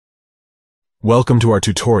Welcome to our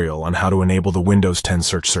tutorial on how to enable the Windows 10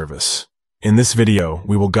 search service. In this video,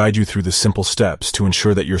 we will guide you through the simple steps to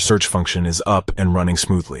ensure that your search function is up and running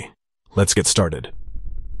smoothly. Let's get started.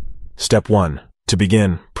 Step 1. To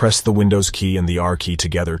begin, press the Windows key and the R key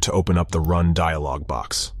together to open up the Run dialog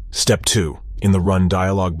box. Step 2. In the Run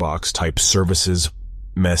dialog box, type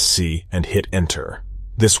services.msc and hit Enter.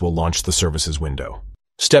 This will launch the services window.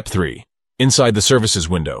 Step 3. Inside the Services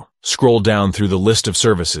window, scroll down through the list of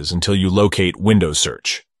services until you locate Windows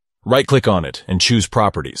Search. Right-click on it and choose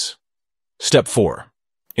Properties. Step 4.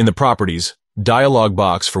 In the Properties dialog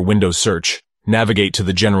box for Windows Search, navigate to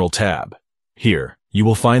the General tab. Here, you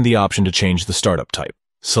will find the option to change the startup type.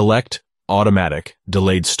 Select Automatic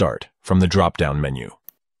Delayed Start from the drop-down menu.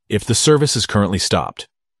 If the service is currently stopped,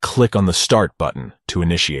 click on the Start button to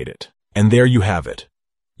initiate it. And there you have it.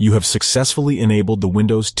 You have successfully enabled the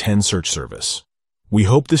Windows 10 search service. We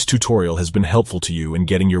hope this tutorial has been helpful to you in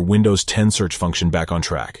getting your Windows 10 search function back on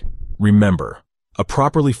track. Remember, a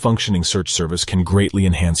properly functioning search service can greatly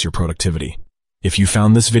enhance your productivity. If you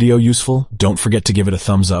found this video useful, don't forget to give it a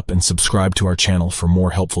thumbs up and subscribe to our channel for more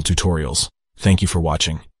helpful tutorials. Thank you for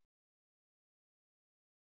watching.